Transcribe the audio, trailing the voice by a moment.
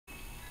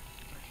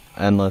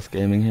Endless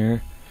Gaming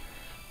here.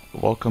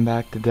 Welcome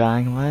back to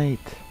Dying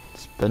Light.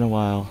 It's been a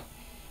while.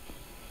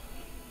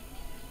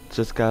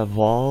 Just got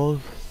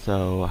Evolve,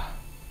 so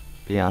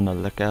be on the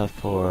lookout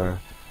for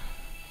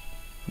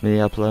me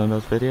uploading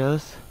those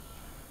videos.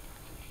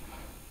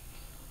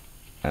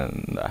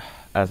 And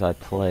as I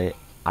play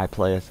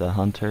as the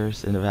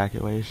hunters in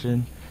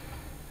Evacuation.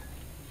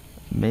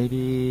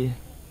 Maybe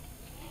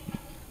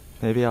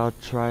I'll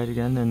try it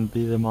again and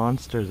be the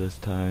monster this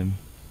time.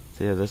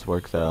 See how this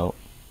works out.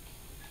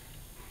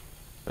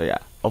 But yeah,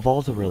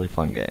 Evolve's a really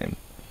fun game.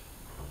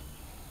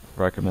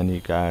 Recommend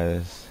you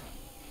guys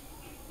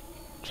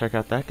check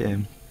out that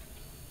game.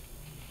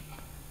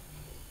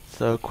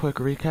 So, quick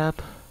recap.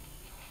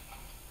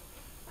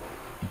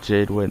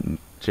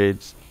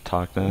 Jade's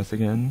talking to us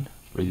again.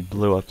 We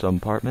blew up some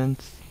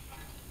apartments.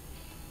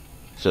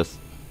 It's just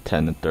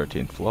 10th and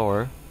 13th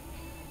floor.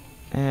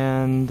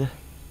 And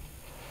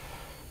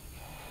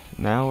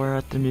now we're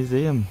at the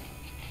museum.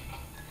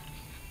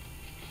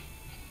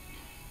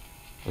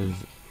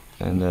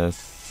 And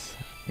this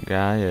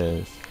guy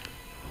is...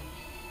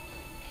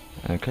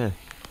 Okay,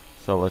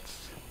 so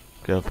let's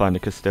go find the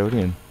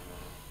custodian.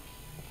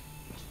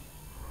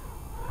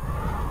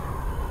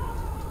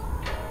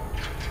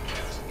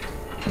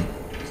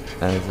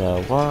 As I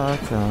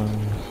walk on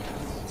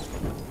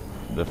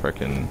the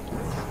frickin'...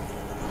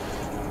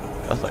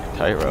 That's like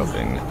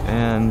tight-roping,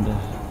 and...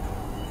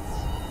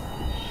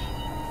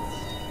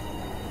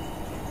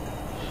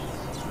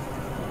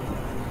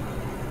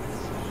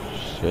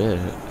 Shit.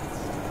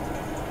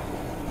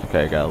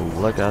 Okay, gotta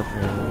look out for...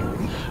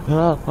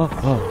 Oh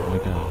my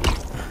god.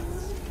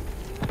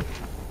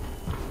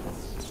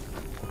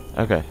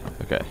 Okay.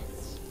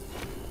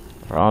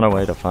 We're on our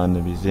way to find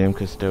the museum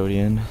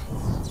custodian.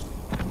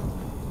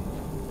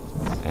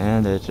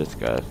 And it just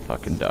got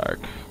fucking dark.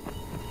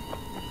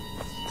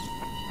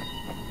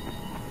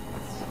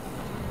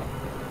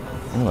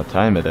 I don't know what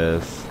time it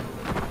is.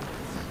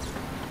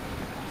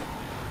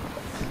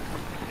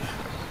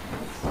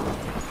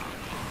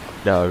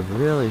 No, I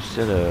really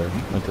should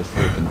have went to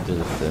sleep and did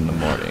this in the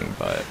morning,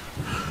 but...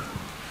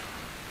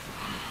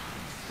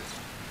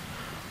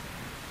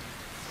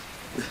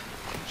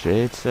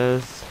 Jade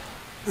says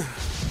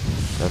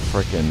that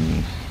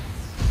frickin'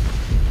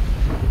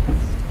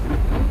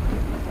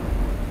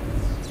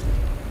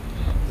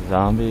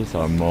 zombies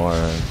are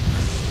more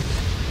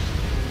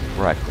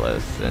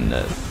reckless in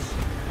this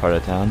part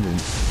of town.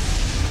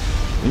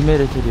 We made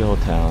it to the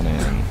old town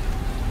and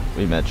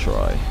we met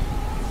Troy.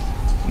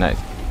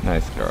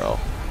 Nice girl.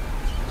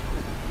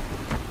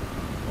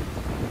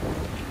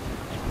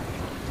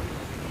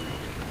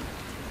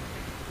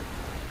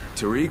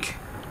 Tariq?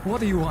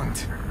 What do you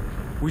want?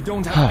 We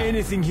don't have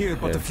anything here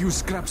but a few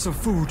scraps of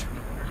food.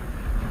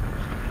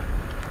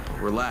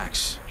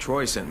 Relax.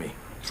 Troy sent me.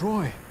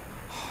 Troy?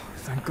 Oh,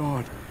 thank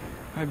God.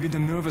 I've been a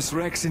nervous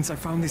wreck since I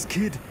found this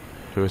kid.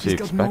 Who is he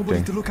expecting? He's got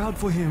nobody to look out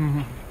for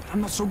him. I'm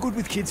not so good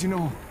with kids, you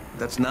know.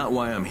 That's not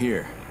why I'm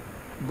here.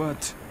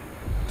 But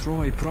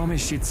Troy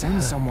promised she'd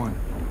send someone.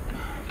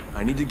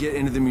 I need to get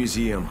into the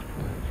museum.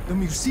 The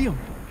museum?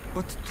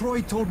 But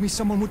Troy told me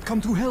someone would come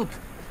to help.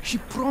 She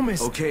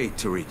promised. Okay,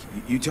 Tariq.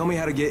 You tell me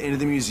how to get into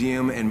the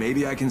museum and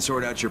maybe I can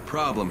sort out your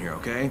problem here,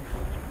 okay?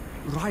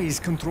 Rise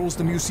controls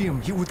the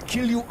museum. He would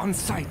kill you on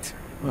sight.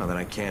 Well, then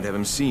I can't have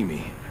him see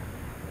me.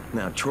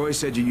 Now, Troy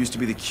said you used to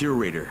be the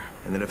curator,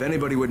 and that if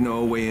anybody would know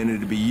a way in,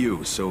 it'd be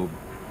you, so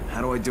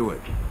how do I do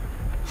it?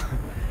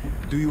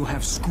 Do you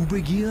have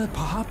scuba gear,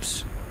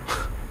 perhaps?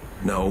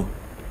 No.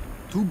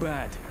 Too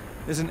bad.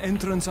 There's an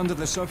entrance under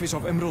the surface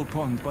of Emerald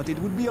Pond, but it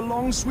would be a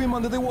long swim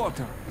under the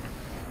water.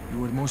 You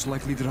would most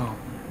likely drown.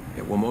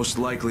 Yeah, well, most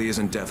likely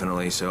isn't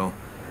definitely, so...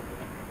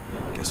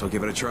 guess I'll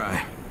give it a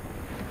try.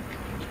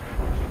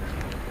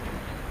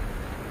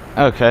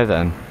 Okay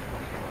then.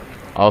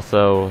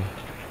 Also,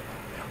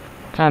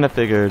 kind of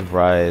figured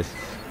Rise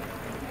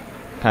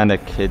kind of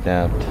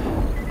kidnapped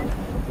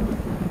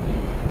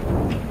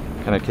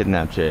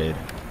Jade.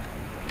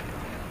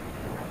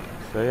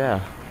 So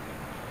yeah.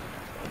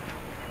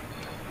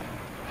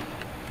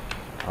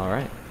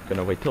 Alright,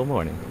 gonna wait till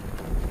morning.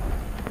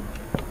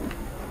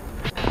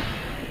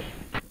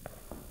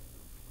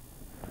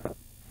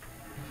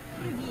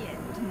 Привет,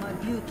 my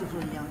beautiful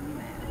young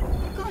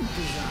man. Come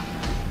to Zana.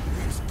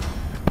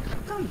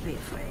 Don't be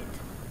afraid.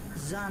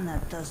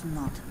 Zana does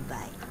not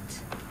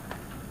bite.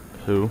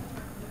 Who?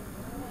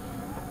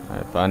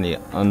 I found the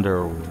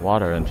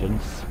underwater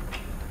entrance.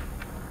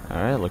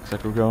 Alright, looks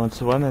like we're going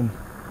swimming.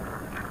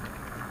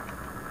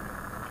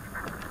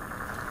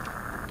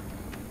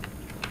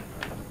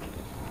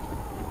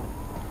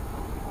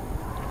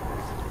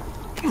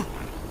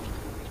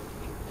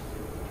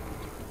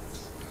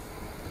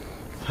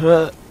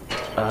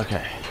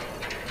 Okay.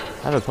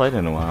 Haven't played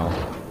in a while.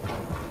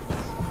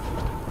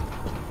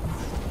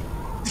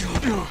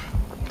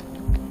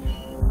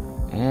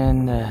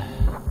 And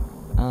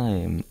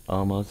I'm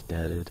almost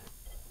deaded.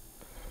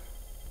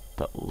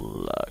 But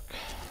look.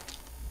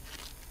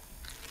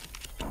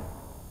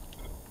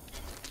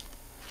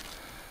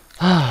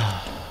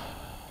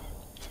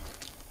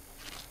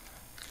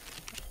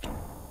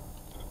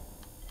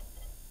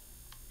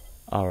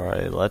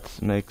 Alright,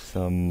 let's make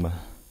some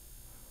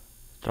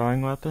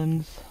throwing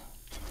weapons.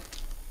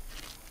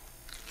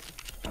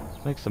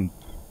 Let's make some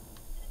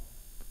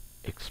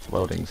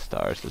exploding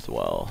stars as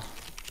well.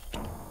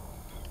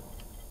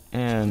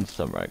 And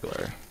some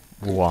regular.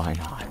 Why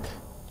not?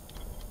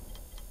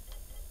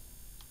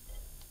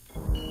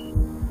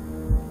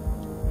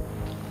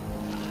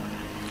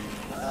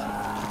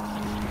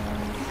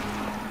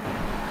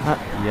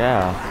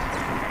 Yeah.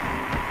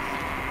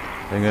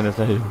 Thank goodness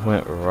I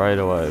went right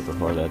away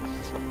before that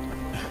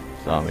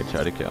zombie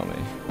tried to kill me.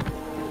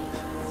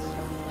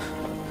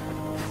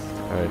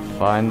 Alright,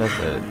 find us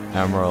at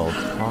Emerald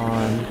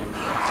Pond.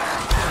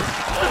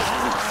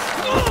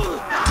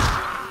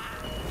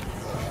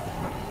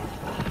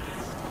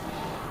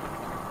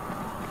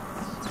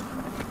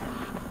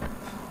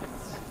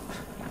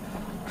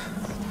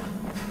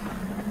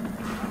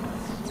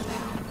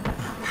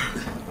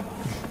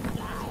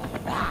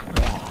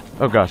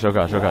 Oh gosh, oh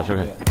gosh, oh gosh,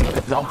 okay.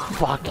 Oh,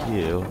 fuck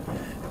you.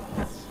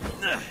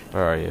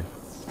 Where are you?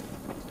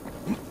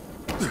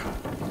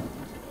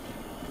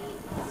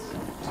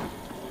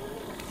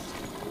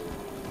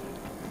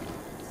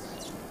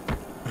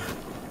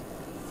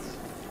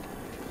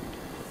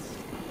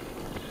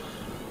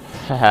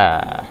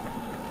 Haha.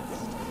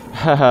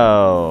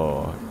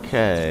 Oh,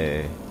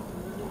 okay.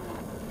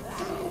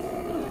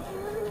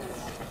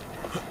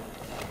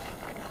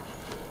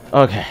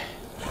 Okay.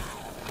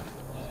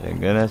 Thank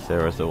goodness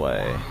there was a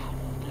way.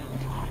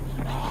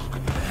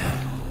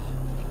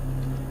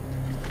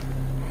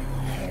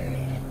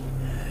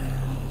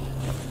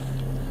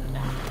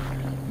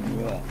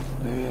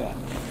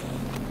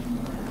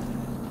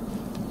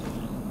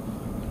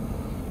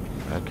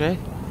 Okay,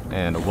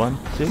 and 1,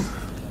 2.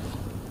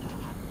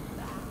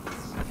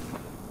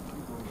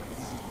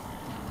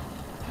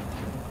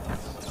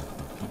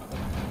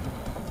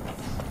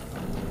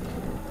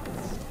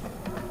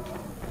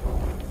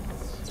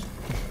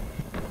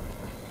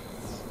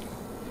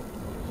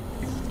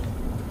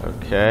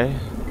 Okay.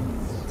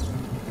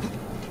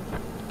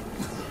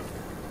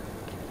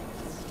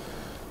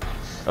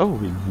 Oh,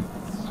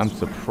 I'm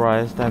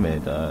surprised I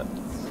made that.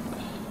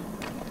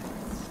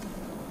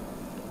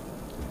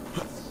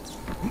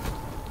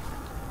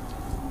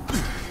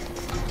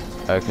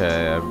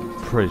 Okay, I'm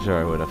pretty sure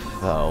I would have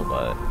fell,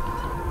 but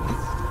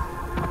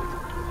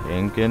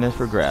thank goodness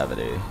for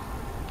gravity.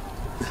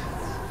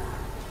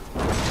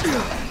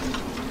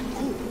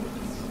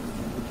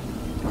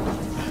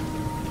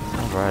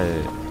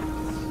 Alright.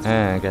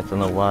 And get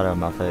some of the water on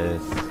my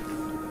face.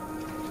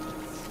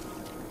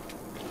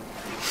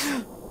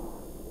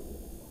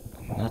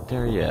 Not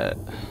there yet.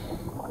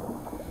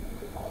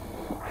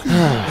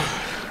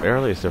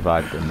 Barely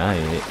survived the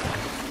night.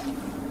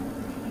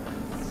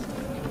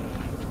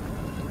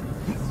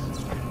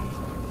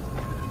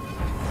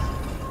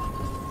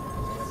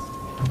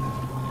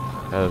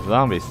 A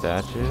zombie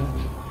statue.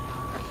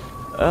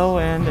 Oh,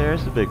 and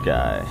there's the big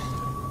guy.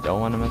 Don't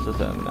want to mess with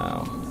him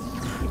now.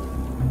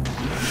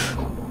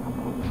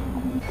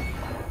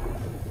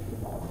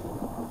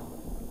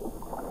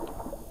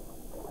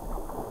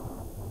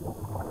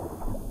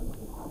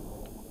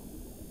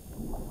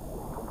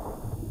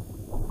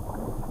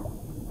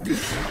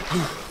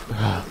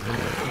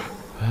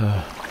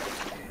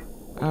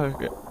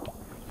 Okay.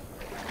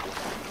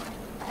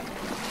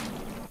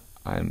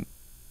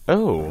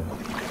 Oh!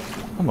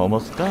 I'm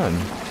almost done.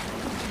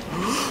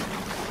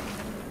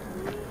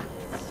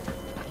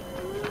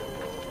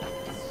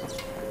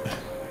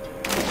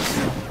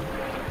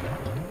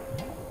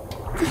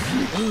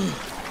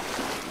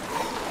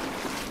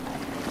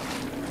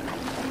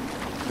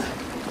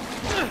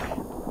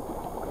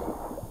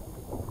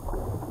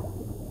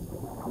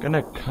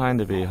 Gonna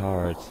kinda be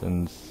hard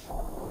since...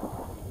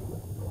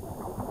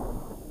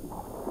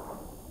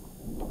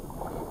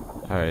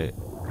 Alright,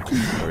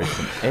 there is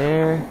some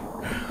air.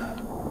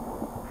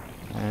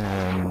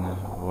 And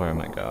where am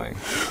I going?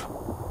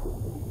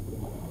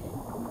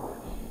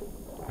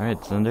 Alright,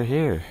 it's under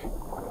here.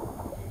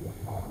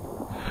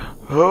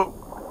 Oh!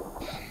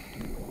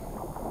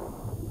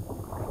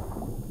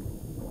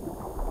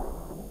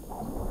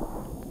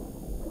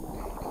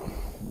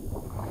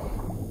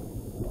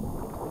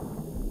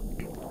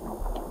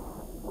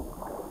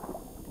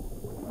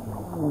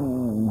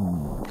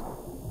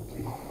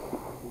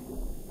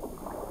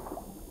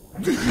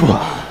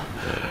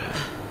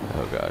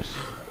 Oh gosh.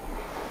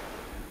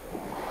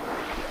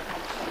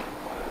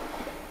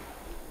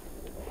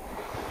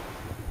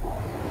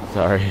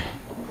 Sorry.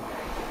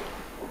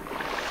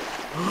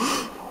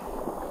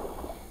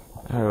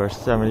 Alright, we're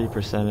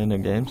 70% in the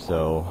game,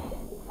 so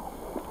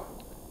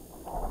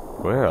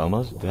we're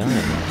almost done.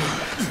 Get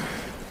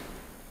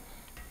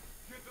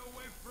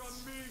away from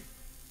me!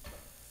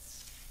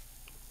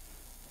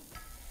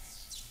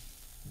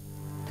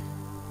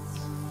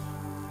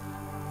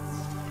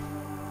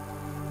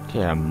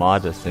 Okay, I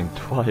mod this thing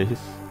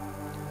twice.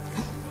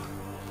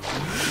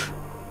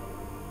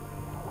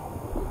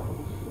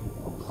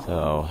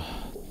 So,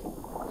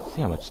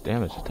 see how much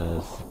damage it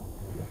does.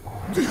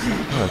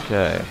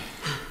 Okay.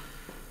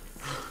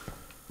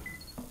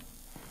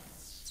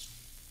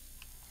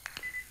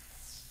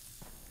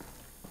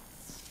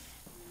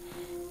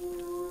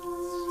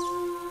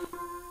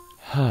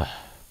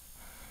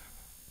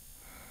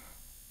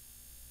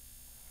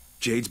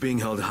 Jade's being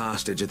held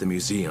hostage at the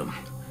museum.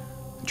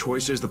 Troy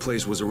says the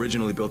place was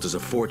originally built as a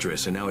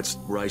fortress, and now it's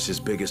Rice's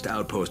biggest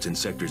outpost in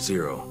Sector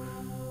 0.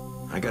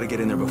 I gotta get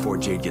in there before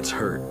Jade gets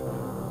hurt.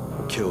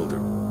 Killed,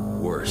 or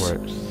worse. I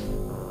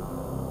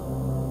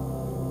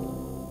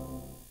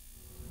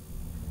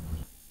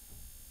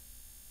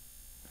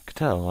could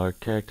tell our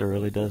character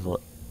really does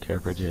care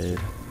for Jade.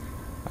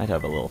 Might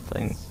have a little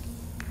thing.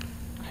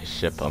 I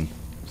ship him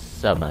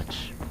so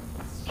much.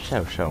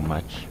 So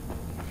much.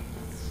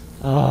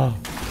 Oh,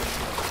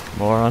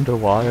 more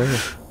underwater.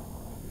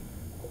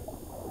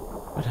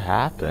 What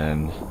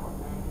happened?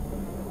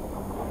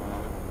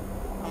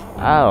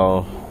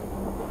 Oh.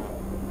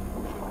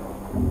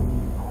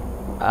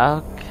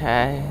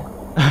 Okay.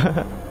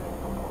 I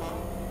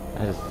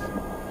just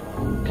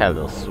kind of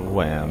little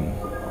swim.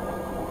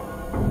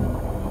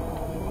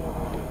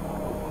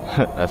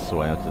 I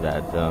swam to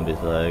that zombie's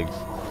legs.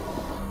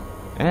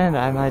 And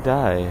I might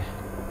die.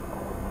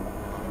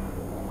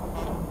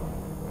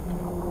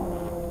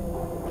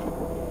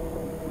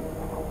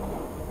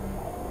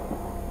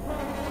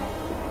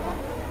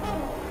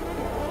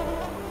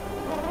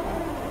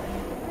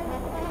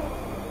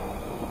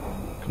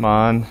 Come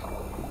on.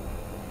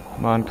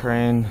 Come on,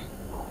 Crane.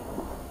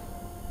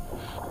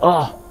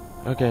 Oh!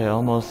 Okay,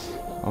 almost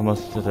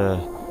to the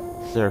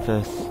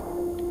surface.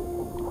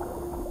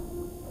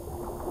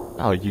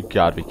 Oh, you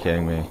gotta be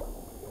kidding me.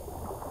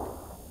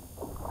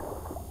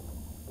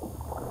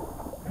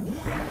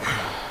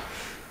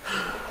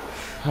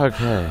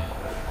 Okay.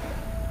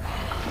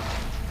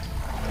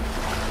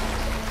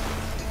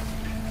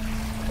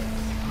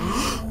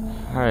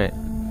 Alright.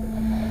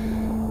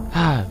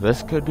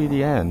 This could be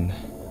the end.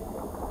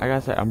 I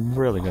gotta say, I'm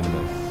really gonna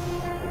miss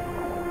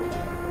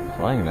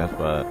playing this,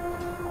 but...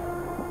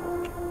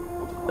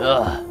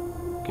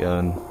 Ugh!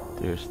 Going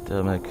through your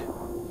stomach.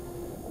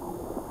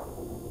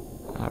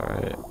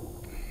 Alright.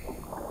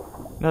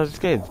 No, this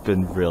game's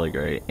been really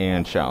great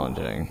and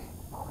challenging.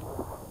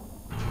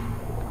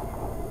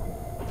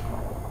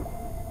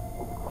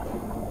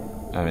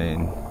 I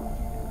mean,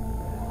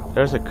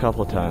 there's a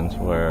couple times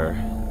where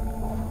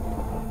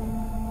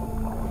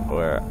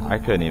I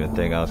couldn't even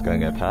think I was gonna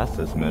get past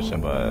this mission,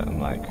 but I'm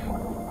like,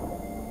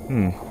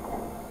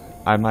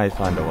 I might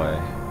find a way.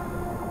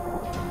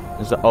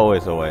 There's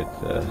always a way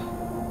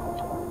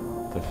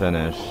to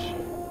finish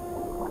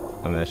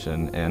a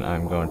mission, and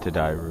I'm going to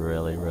die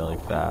really, really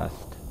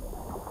fast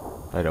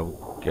if I don't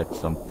get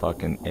some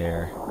fucking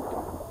air.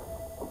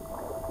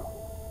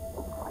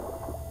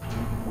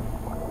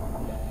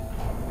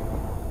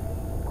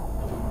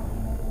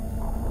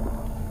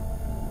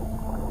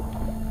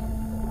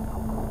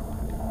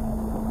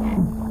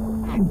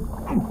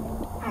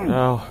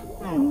 No.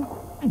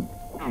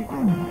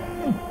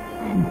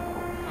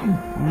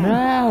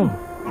 No!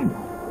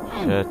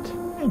 Shit.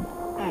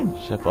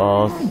 Shit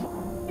balls.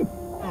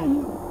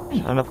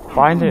 Trying to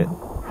find it.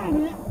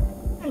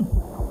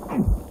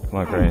 Come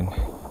on, Crane.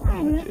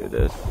 Do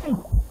this.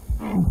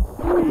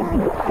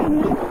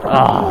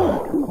 Ah!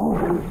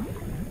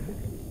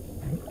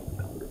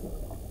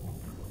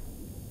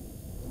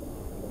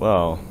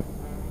 Well,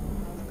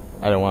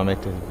 I don't want to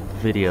make the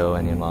video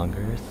any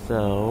longer,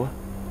 so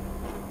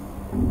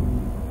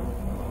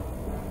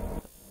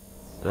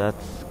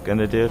that's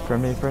gonna do it for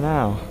me for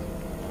now.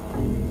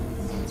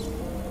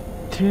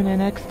 Tune in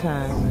next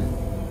time,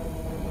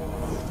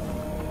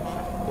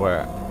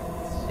 where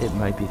it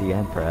might be the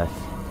Empress,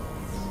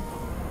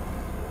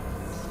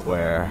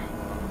 where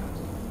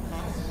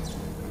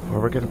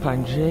we're gonna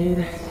find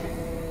Jade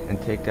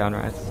and take down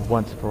Rice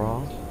once for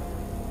all.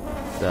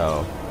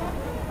 So,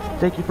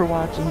 thank you for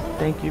watching.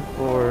 Thank you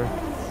for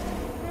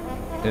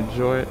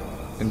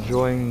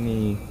enjoying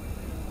the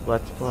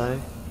Let's Play.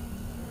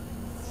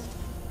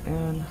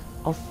 And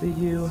I'll see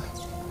you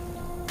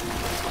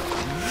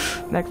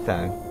next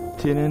time.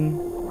 Tune in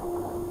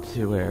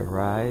to where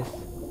Rice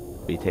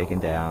be taken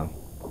down.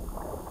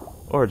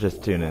 Or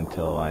just tune in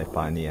until I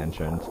find the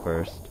entrance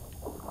first.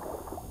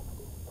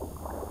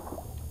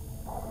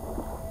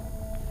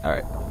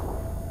 Alright.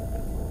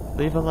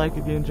 Leave a like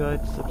if you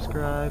enjoyed,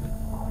 subscribe.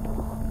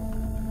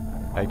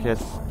 I can't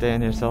stay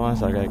in here so long,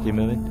 so I gotta keep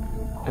moving.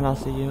 And I'll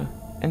see you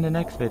in the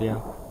next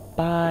video.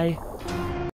 Bye!